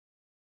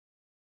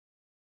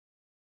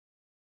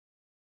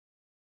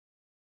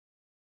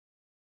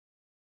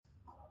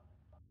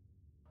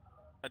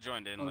I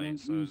joined in I late, don't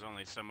so use, there's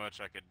only so much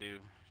I could do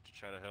to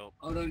try to help.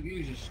 I don't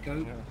use a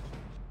scope. Yeah.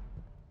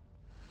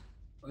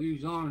 I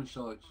use iron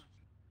sights.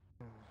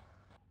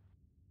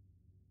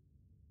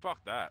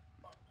 Fuck that.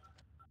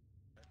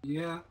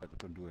 Yeah. I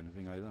couldn't do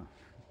anything either.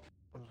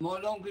 My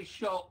longest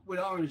shot with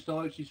iron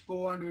sights is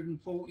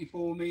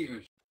 444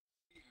 meters.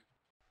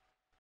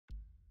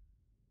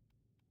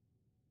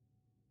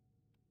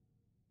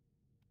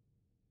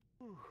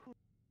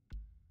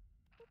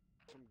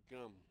 Some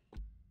gum.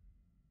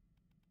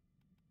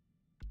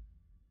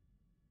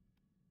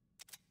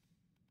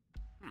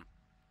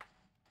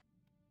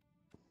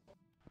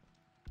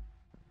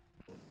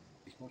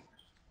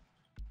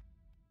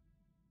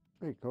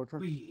 Hey, Coach.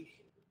 Whee.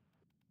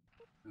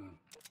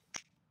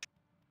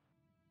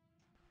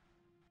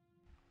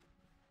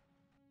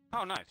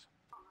 Oh, nice.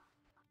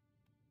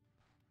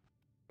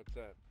 What's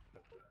that?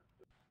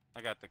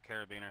 I got the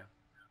carabiner.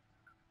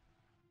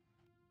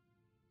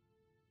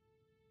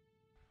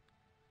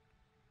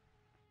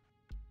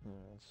 Yeah,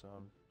 so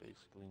I'm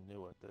basically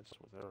new at this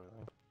with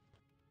everything.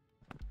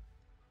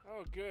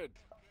 Oh, good.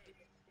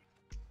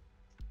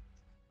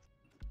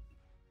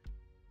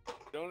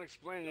 Don't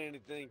explain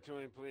anything to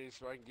him, please,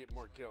 so I can get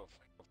more kills.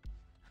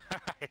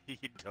 You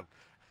dumb.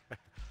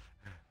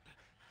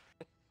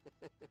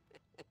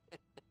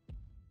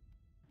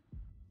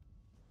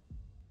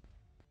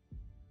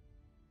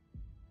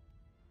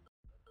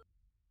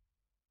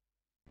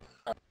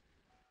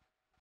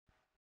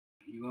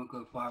 You won't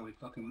go far with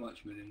fucking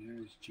Watchmen in there,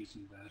 those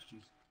cheating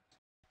bastards.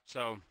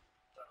 So,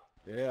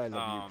 Yeah, I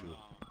love you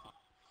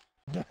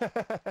too.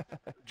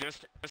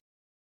 just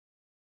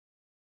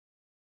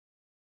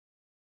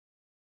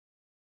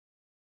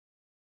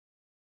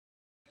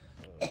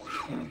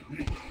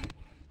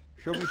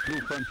Show me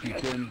proof I'm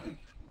cheating.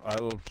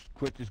 I'll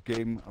quit this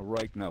game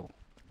right now.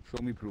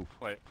 Show me proof.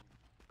 wait,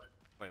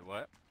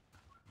 what?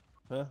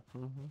 Yeah.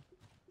 Mm-hmm.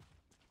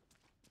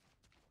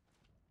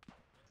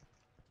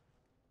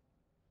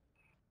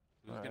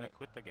 Who's gonna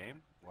quit the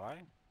game? Why?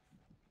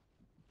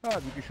 Ah,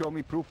 if you can show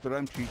me proof that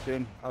I'm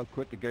cheating, I'll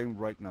quit the game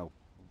right now.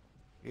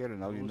 Here and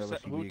now, you never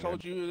see me Who told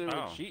again. you they were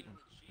Oh. cheating?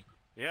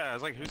 Yeah, I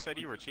was like, who said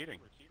you were cheating?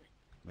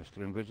 Mr.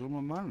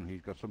 Invisible Man,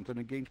 he's got something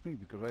against me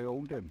because I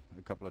owned him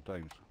a couple of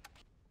times.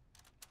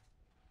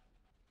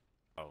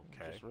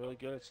 Okay. Just really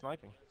good at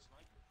sniping.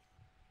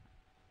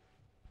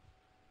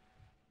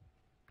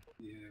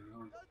 Yeah,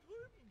 right.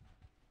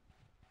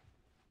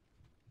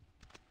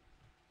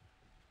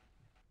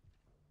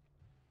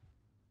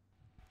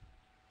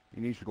 He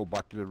needs to go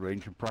back to the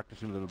range and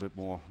practice a little bit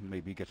more.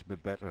 Maybe he gets a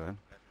bit better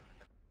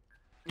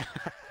then.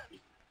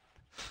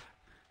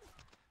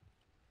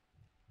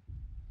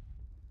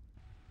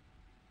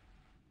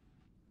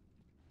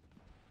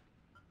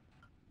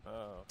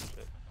 Oh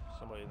shit!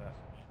 Somebody in that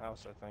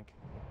house, I think.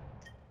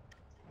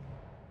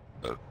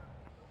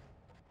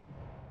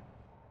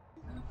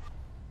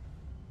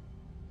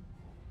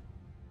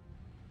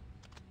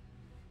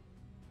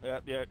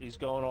 Yeah, he's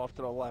going off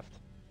to the left.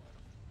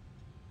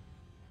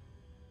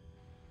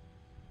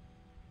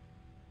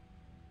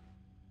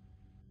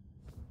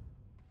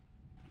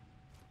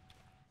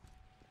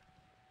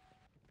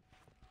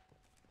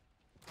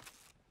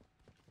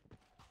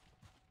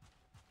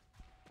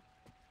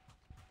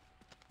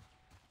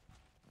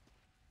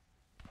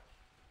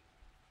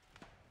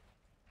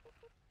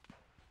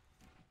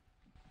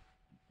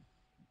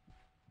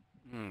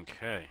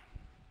 Okay.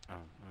 Oh,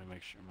 let me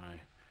make sure my...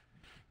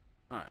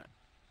 Alright.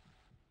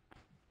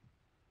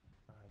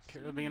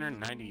 Carabiner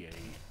 98.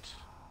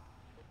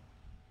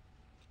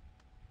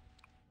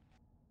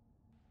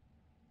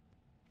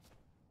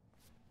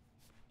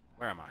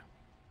 Where am I?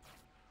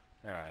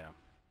 There I am.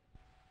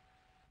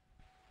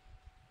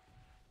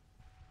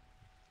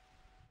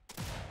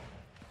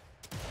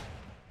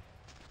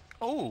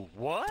 Oh,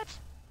 what?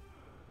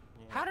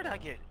 How did I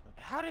get...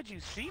 How did you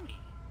see me?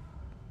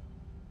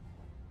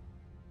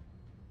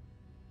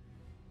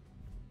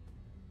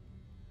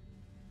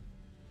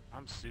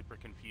 I'm super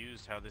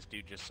confused how this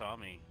dude just saw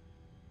me.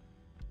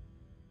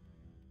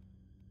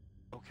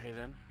 Okay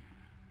then.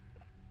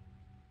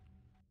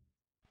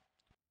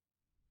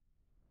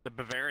 The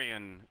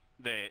Bavarian,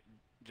 they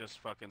just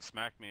fucking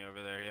smacked me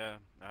over there, yeah.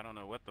 I don't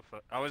know what the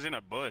fuck. I was in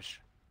a bush.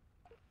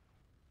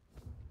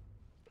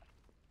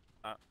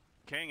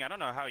 King, I don't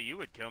know how you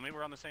would kill me.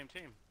 We're on the same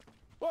team.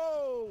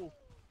 Whoa!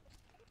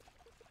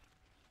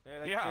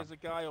 Yeah, Yeah. there's a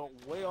guy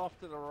way off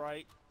to the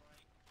right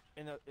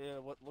in a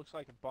what looks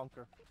like a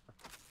bunker.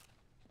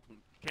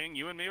 King,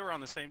 you and me were on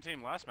the same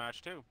team last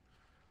match too.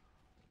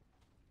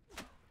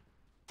 He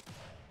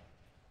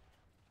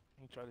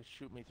tried to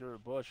shoot me through the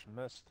bush and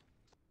missed.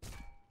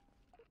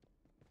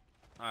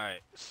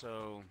 Alright,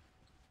 so...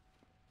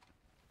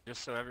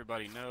 Just so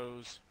everybody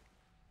knows,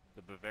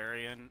 the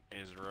Bavarian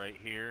is right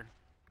here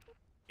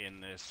in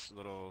this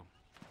little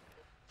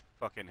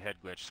fucking head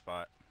glitch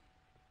spot.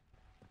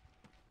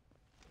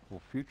 For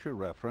future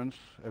reference,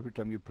 every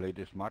time you play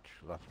this match,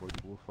 that's where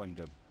you will find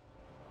him.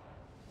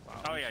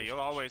 Wow, Oh he's yeah, just- you'll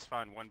always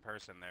find one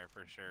person there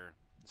for sure.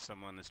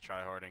 Someone that's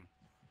tryharding.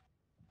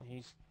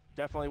 He's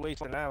Definitely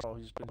wasting ammo.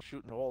 He's been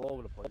shooting all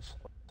over the place.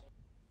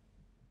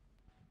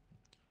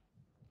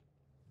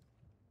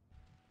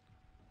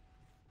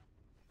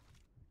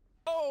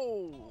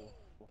 Oh!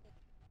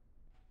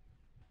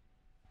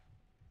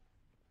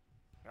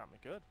 Got me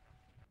good.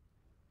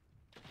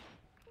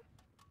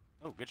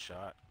 Oh, good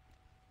shot.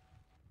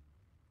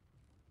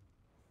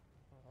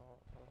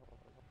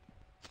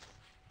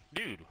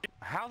 Dude,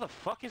 how the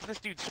fuck is this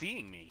dude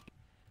seeing me?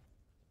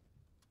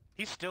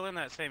 He's still in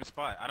that same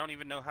spot. I don't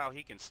even know how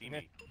he can see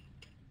me.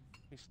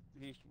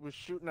 He was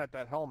shooting at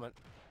that helmet.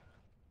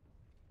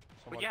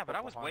 But yeah, but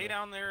I was way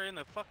down there in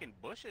the fucking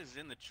bushes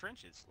in the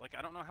trenches. Like,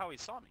 I don't know how he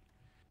saw me.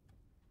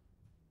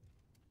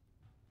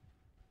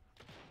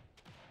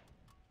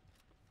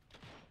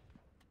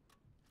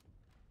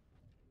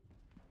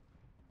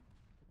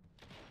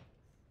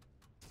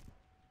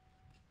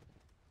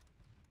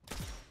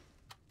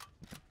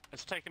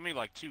 It's taken me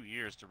like 2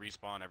 years to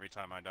respawn every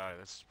time I die.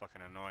 This is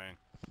fucking annoying.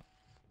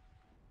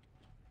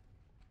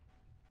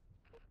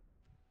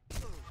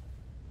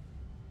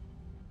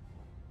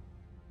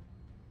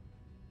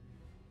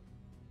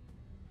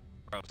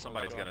 Bro,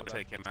 somebody's gotta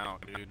take him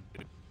out, dude.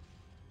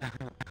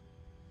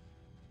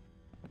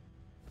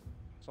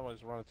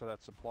 Somebody's running to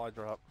that supply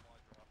drop.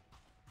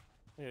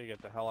 You gotta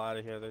get the hell out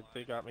of here.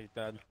 They got me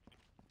dead.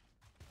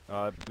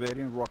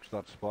 Bavarian rocks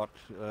that spot.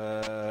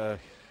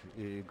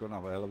 You're gonna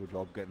have a hell of a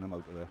job getting them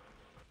out of there.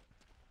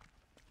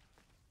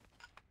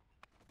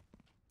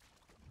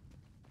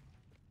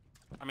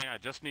 I mean, I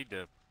just need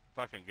to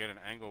fucking get an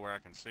angle where I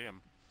can see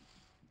him.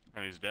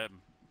 And he's dead.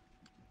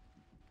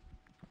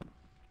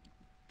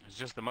 It's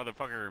just the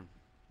motherfucker...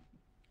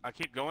 I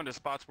keep going to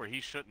spots where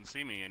he shouldn't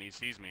see me, and he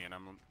sees me, and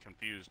I'm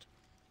confused.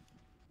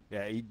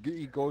 Yeah, he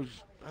goes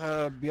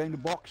behind the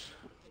box,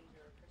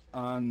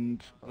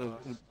 and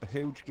a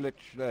huge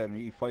glitch there, and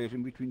he fires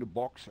in between the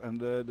box and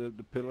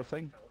the pillar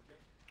thing.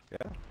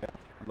 Yeah,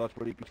 and that's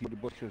where you can see the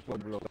bushes down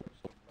below.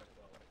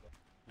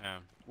 Yeah.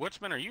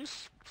 Witchman, are you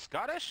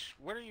Scottish?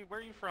 Where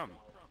are you from?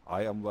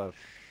 I am Welsh.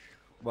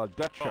 Well,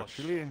 Dutch Welsh.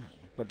 actually,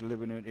 but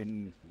living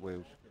in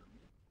Wales.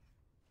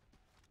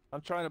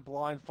 I'm trying to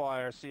blind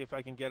fire, see if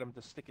I can get him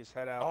to stick his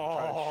head out and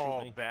try to Oh,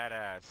 shoot me.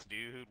 badass,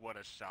 dude. What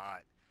a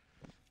shot.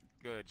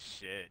 Good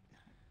shit.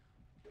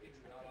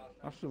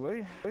 That's the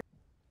way.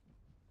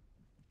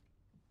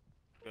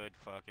 Good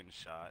fucking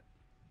shot.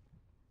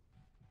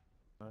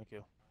 Thank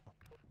you.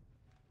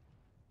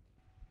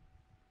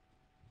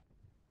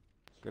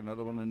 Got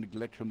another one in the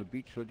glitch on the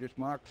beach I just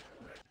marked.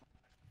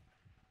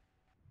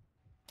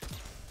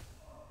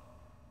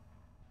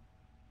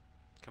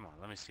 Come on,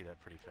 let me see that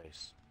pretty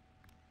face.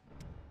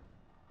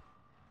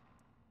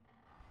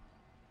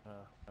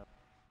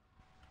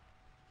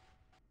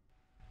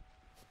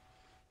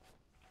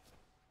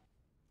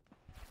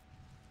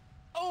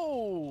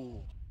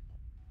 Oh!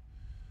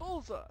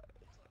 Bullseye!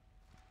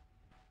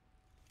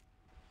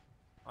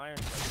 Iron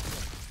sight.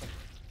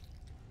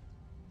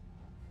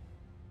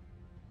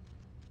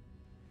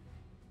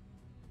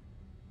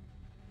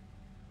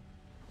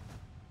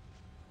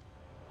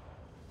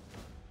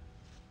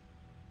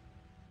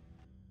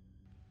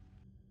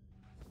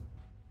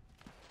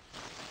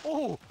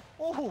 Oh!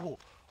 Oh!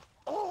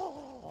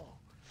 Oh!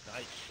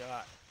 Nice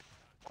shot.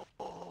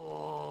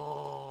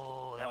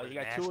 Oh, that Oh, was you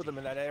got nasty. two of them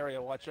in that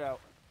area. Watch out.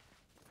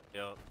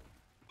 Yep.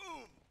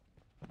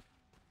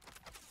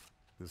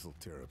 This'll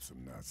tear up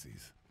some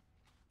Nazis.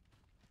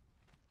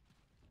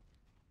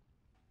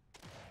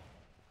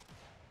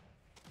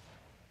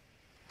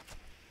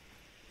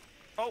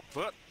 Oh,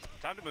 but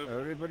time to move.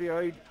 Everybody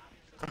hide.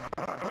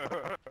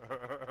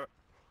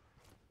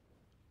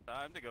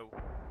 Time to go.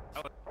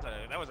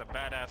 That was a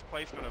badass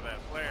placement of that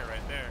flare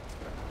right there.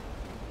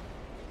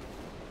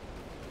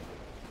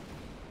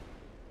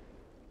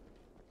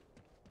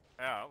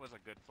 Yeah, it was a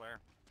good flare.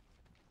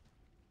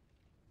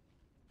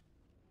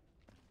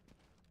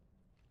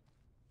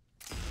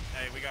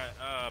 Hey, we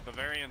got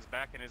Bavarian's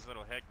back in his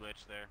little head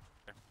glitch there.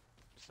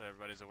 Just so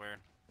everybody's aware.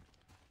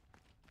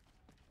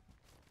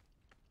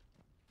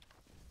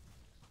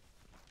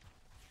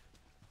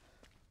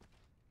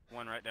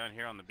 One right down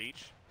here on the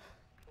beach.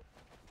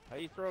 How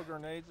you throw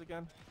grenades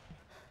again?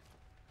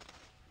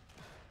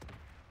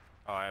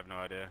 Oh, I have no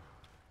idea.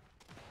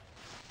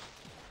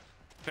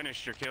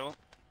 Finished your kill.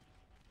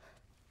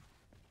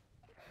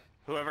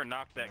 Whoever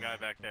knocked that guy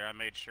back there, I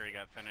made sure he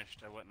got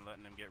finished. I wasn't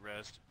letting him get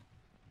rezzed.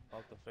 I'll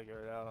have to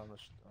figure it out on the...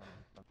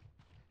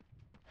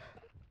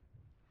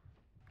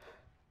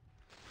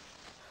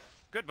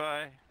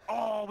 Goodbye.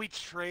 Oh, we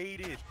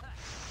traded.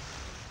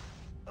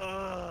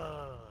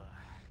 Ugh.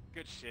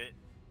 Good shit.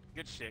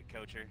 Good shit,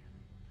 Coacher.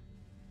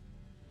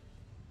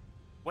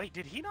 Wait,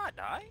 did he not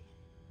die?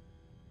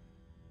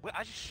 Wait,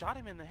 I just shot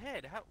him in the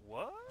head. How?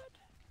 What?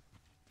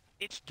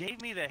 It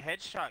gave me the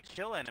headshot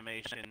kill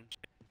animation,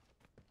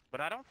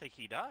 but I don't think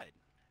he died.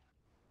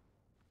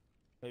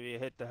 Maybe you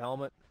hit the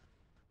helmet.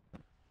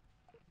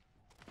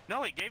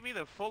 No, it gave me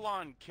the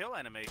full-on kill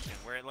animation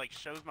where it like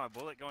shows my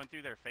bullet going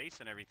through their face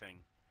and everything.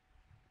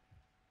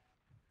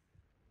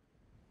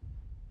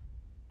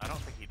 I don't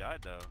think he died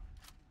though.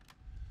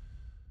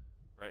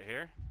 Right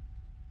here?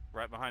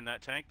 Right behind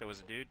that tank, there was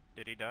a dude.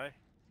 Did he die?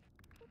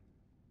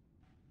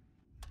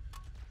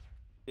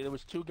 Yeah, there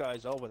was 2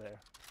 guys over there.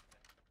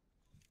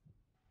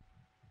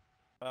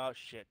 Oh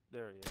shit,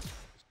 there he is.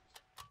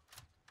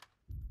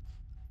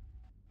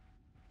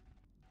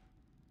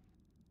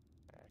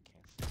 I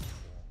can't see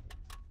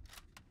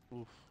the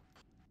wall. Oof.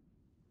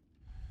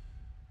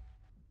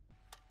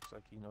 Looks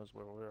like he knows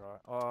where we are.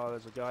 Oh,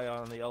 there's a guy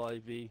on the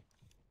LAV.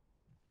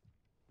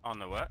 On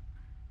the what?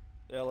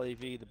 The LAV,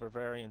 the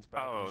Bavarian's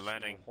back. Oh, in this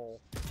landing. little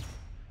hole.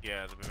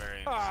 Yeah, the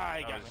Bavarian. Ah,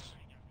 he I got was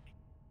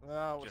me.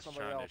 No, with just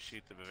somebody trying else. to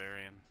shoot the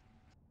Bavarian.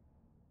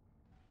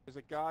 There's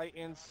a guy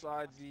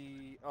inside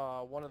the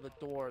one of the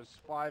doors,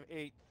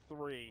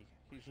 583.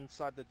 He's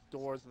inside the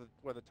doors of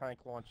where the tank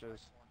launch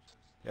is.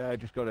 Yeah, I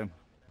just got him.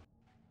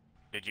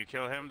 Did you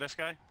kill him, this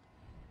guy?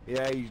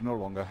 Yeah, he's no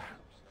longer.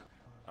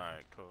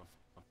 Alright, cool.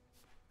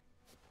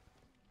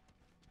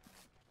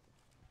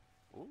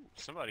 Ooh,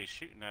 somebody's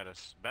shooting at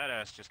us.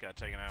 Badass just got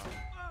taken out.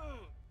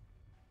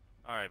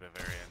 Alright,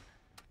 Bavarian.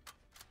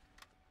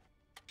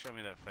 Show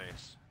me that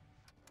face.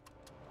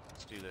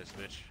 Let's do this,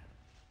 bitch.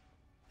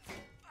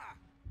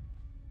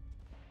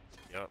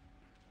 Yup.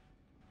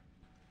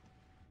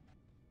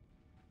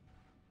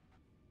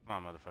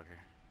 Come on, motherfucker.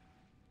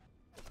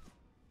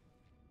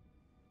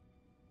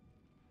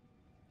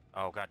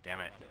 Oh, god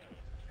damn it.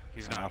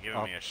 He's not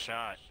giving me a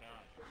shot.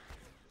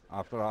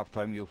 After half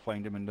time, you'll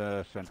find him in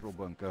the central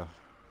bunker.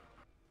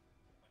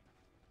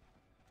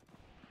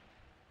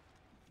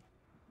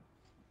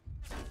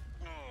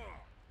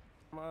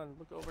 Come on,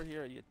 look over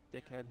here, you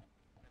dickhead.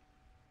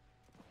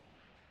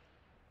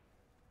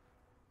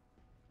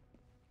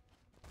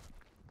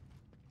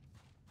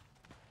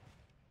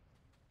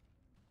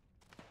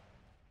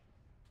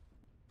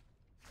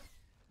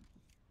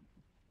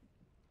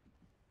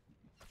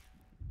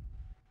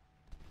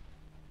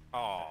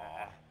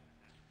 Aww.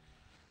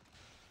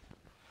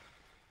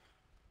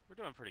 We're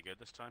doing pretty good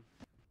this time.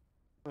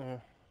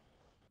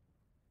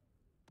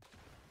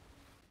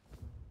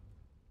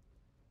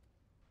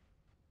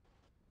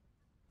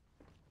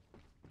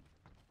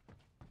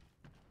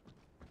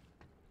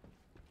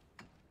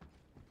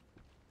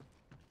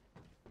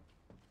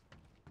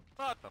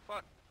 What the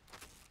fuck?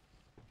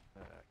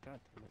 God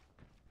damn it.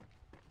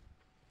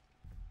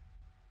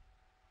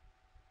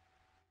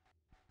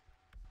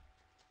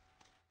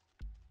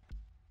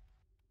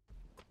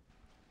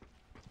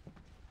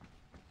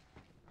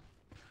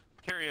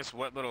 Curious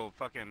what little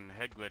fucking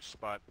head glitch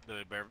spot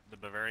the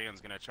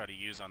Bavarian's gonna try to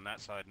use on that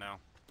side now.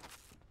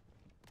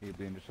 He'll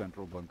be in the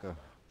central bunker.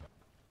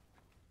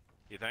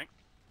 You think?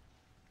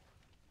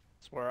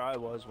 That's where I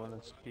was when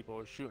people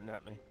were shooting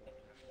at me.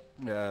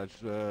 Yeah,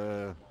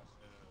 it's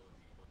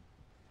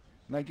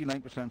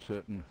 99%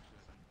 certain.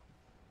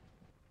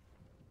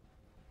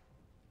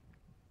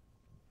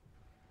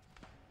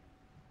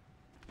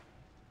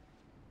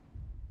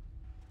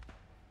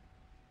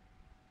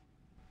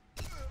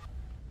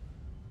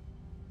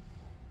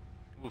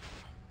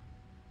 Oof.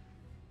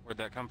 Where'd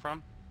that come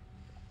from?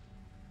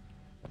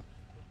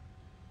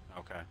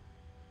 Okay.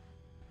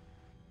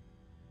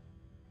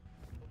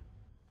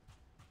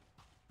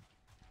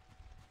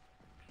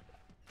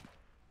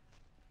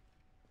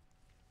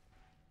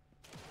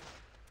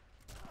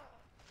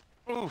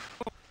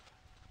 Oof.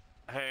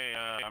 Hey,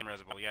 I'm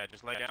resable. Yeah,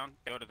 just lay down.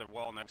 Go to the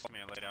wall next to me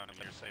and lay down, and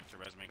you're safe to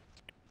res me.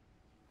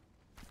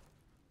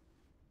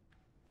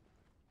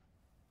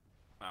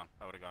 Well,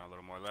 I would have gone a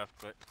little more left,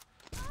 but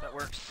that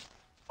works.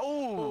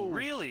 Oh,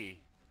 really?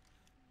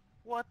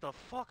 What the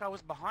fuck? I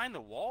was behind the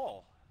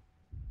wall.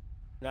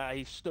 Nah,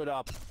 he stood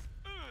up.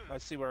 I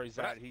see where he's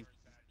But at.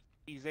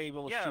 He's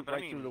able to Yeah, shoot but I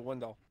right through mean- the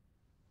window.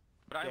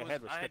 But Yeah,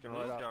 head was I had sticking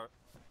right moved. up.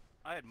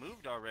 I had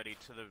moved already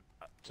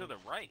to the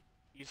right.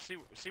 You see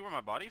where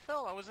my body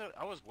fell? I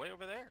was way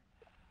over there.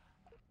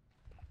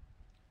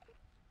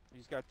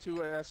 He's got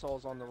 2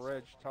 assholes on the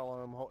ridge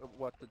telling him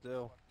what to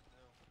do.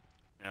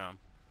 Yeah.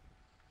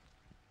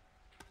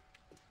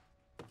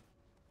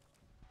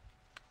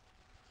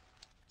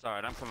 It's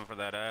alright, I'm coming for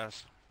that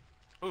ass.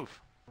 Oof.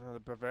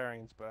 The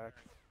Bavarian's back.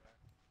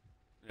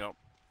 Yep.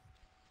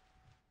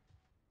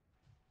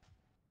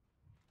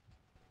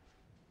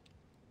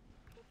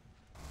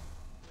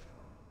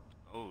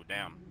 Oh,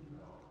 damn.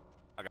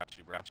 I got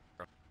you, bro.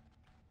 I'll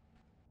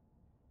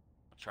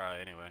try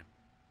anyway.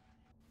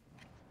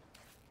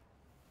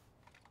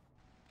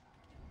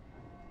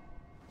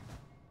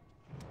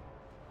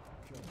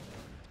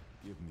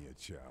 Give me a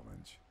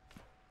challenge.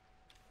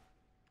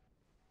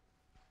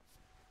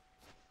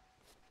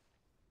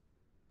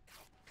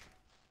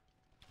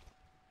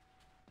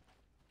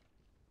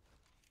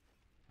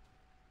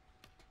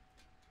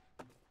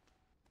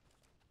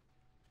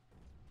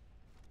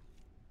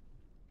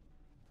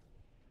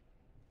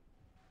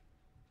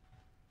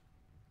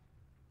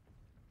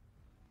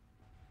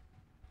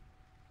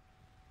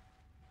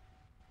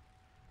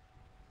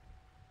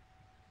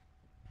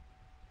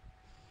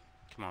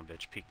 Come on,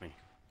 bitch, peek me.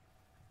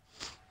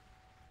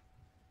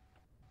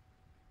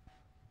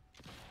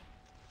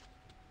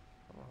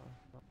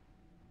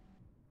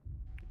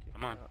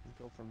 Come on.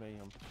 Go for me.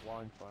 I'm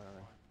blind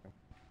firing.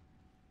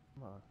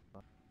 Come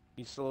on.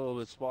 He's a little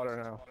bit spotter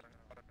now.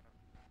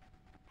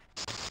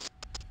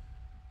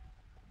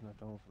 Not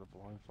going for the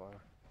blind fire.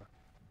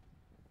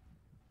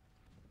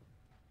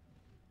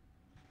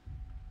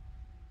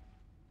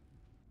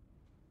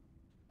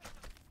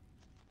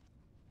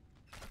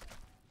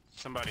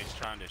 Somebody's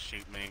trying to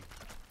shoot me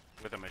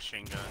with a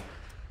machine gun.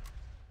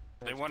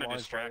 They That's want to blind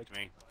distract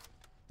fire. me.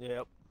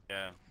 Yep.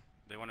 Yeah,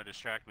 they want to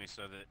distract me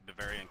so that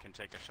Bavarian can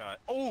take a shot.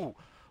 Oh,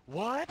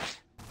 what?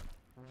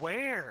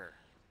 Where?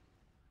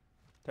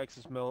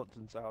 Texas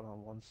Militant's out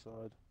on one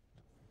side.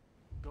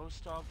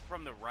 Ghost Dog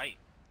from the right.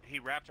 He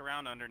wrapped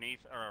around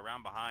underneath, or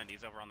around behind.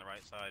 He's over on the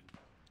right side.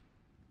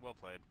 Well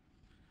played.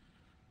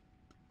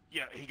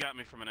 Yeah, he got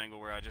me from an angle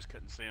where I just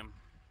couldn't see him.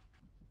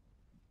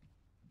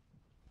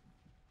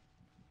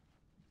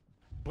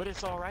 But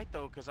it's alright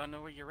though, because I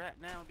know where you're at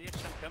now, bitch.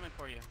 I'm coming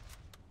for you.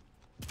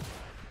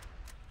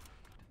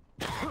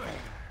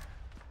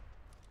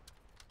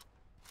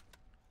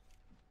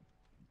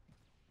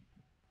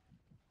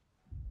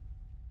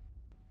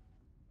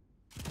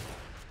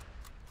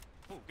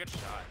 Ooh, good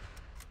shot.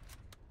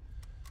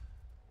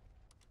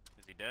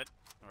 Is he dead?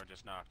 Or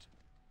just knocked?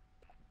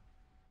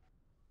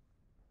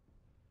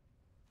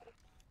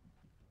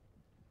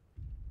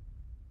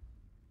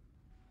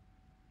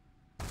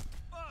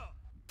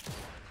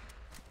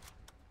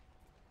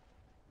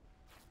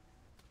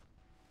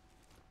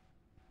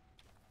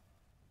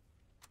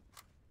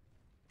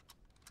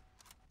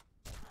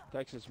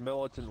 Texas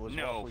Militant was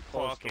No awfully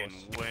close to fucking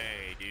us.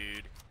 way,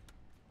 dude.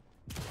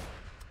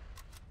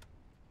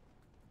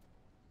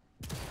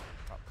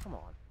 Oh, come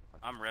on.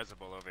 I'm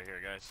resible over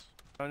here, guys.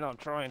 I know, I'm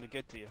trying to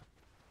get to you.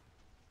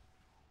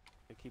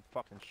 They keep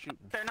fucking shooting.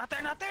 They're not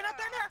there, not there, not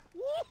there, not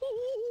there!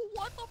 Woo!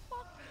 What the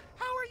fuck?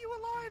 How are you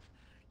alive?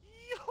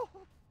 Yo!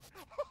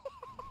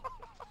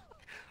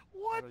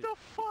 What the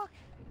fuck?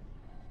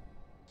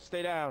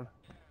 Stay down.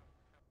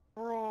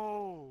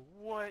 Bro,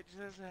 what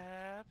just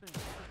happened?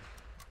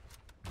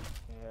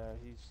 Yeah,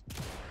 he's...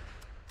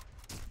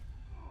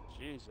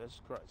 Jesus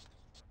Christ.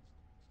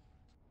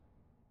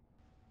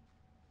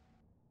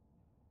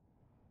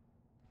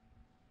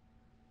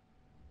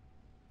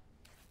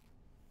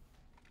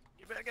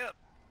 Get back up.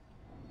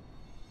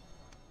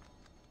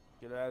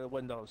 Get out of the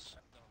windows.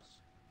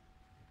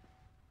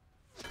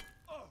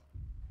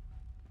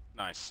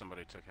 Nice,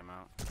 somebody took him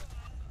out.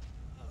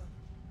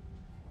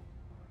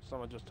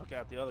 Someone just took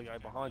out the other guy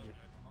behind you.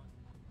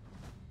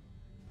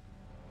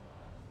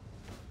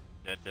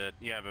 Dead.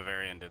 Yeah,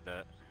 Bavarian did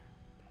that.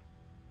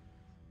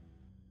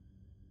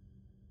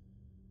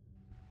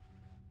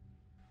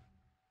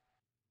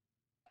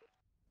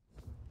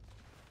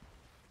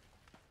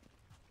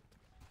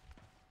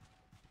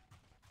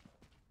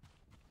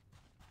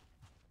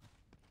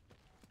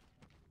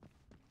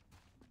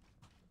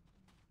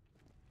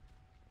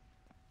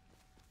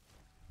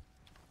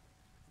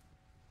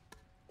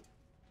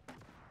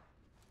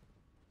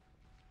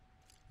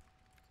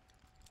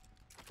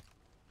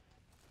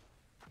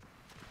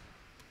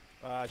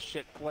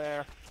 Shit,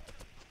 flare.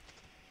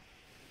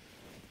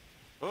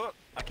 Oh,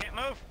 I can't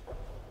move.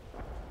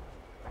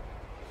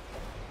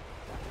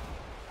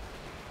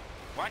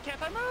 Why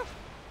can't I move?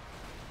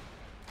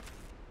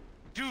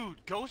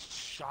 Dude, Ghost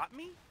shot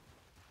me?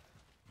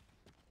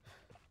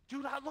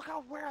 Dude, look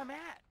out where I'm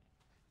at.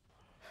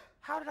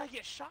 How did I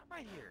get shot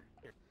right here?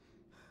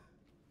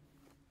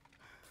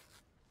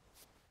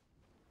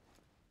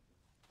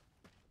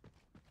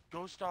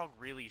 Ghost Dog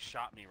really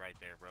shot me right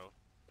there, bro.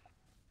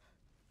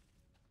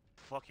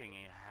 Fucking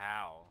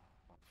how?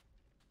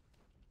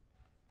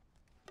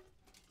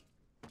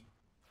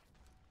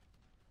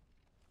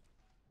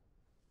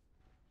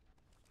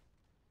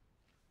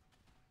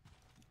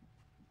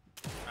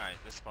 Alright,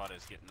 this spot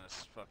is getting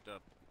us fucked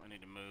up. I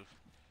need to move.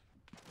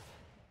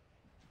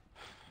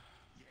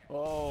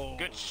 Oh.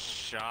 Good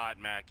shot,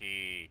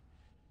 Mackie.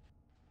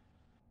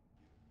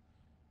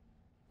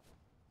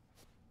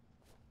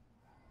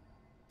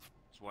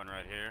 There's one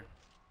right here.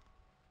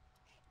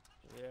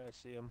 Yeah, I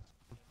see him.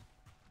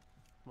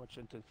 Much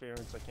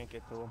interference, I can't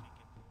get to him.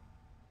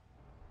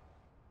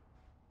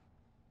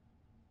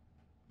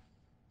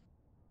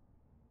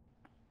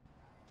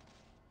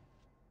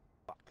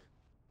 Fuck.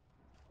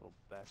 Little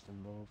bastard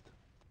moved.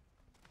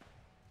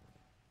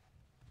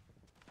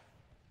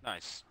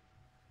 Nice.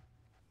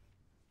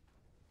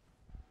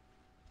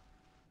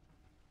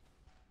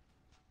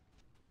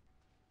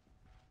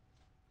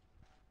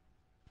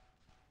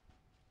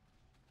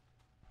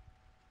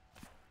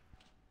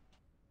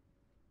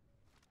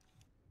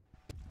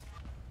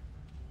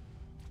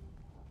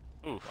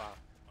 Oof. Wow.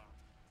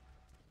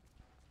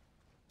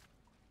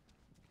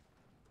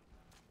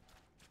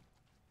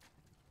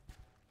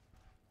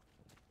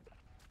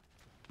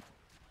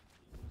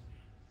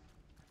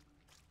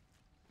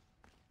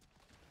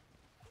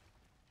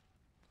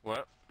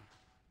 What?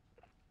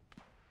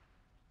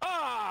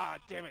 Ah,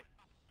 damn it.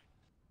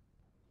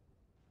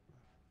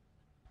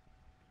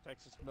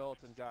 Texas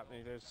Militant got me.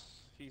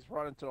 He's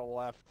running to the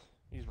left.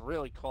 He's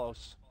really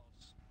close.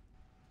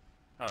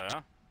 Oh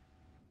yeah?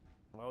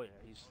 Oh yeah,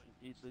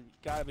 he's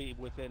gotta be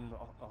within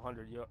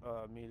 100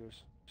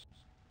 meters.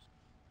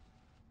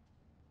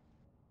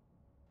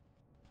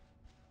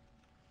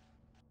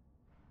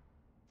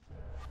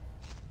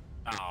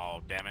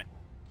 Oh, damn it.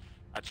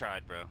 I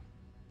tried, bro.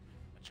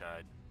 I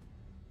tried.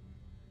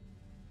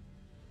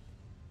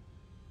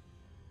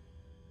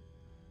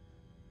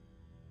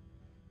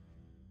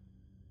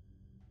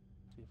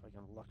 See if I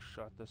can luck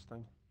shot this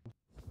thing.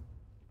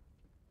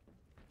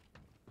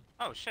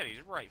 Oh shit,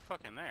 he's right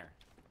fucking there.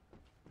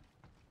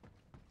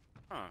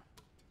 Huh.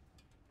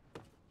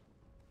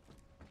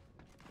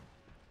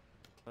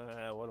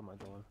 What am I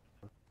doing?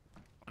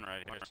 One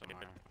right here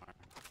somewhere.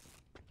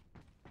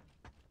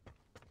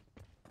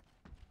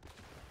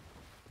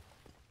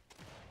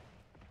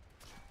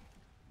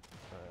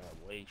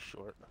 Way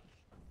short.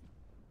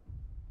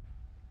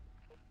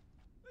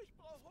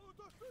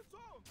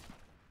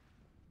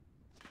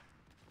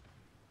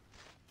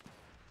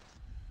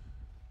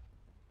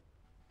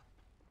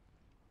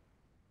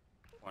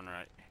 One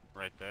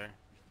right there.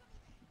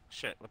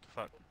 Shit, what the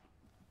fuck?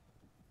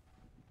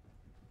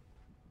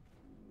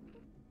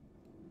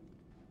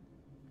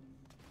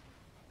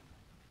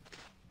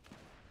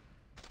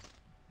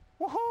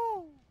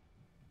 Woohoo!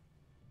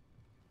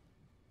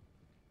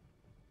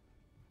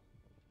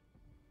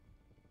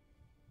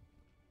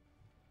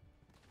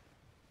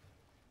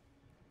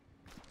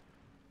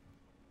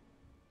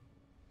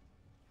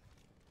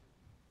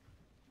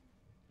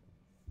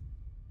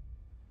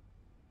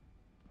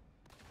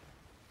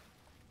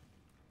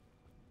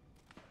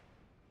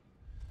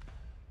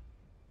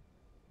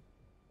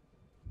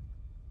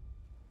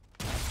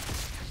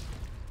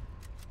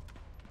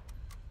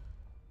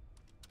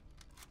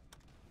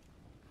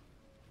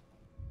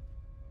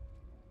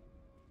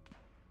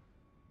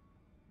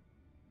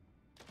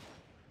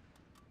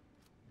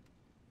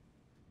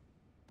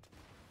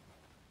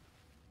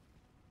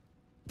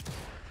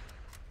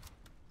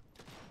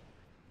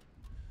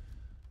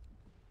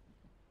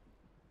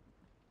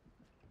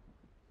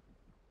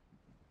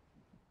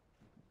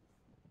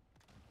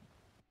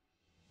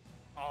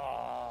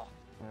 Oh.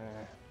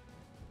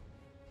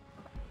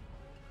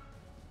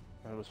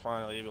 I was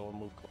finally able to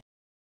move close.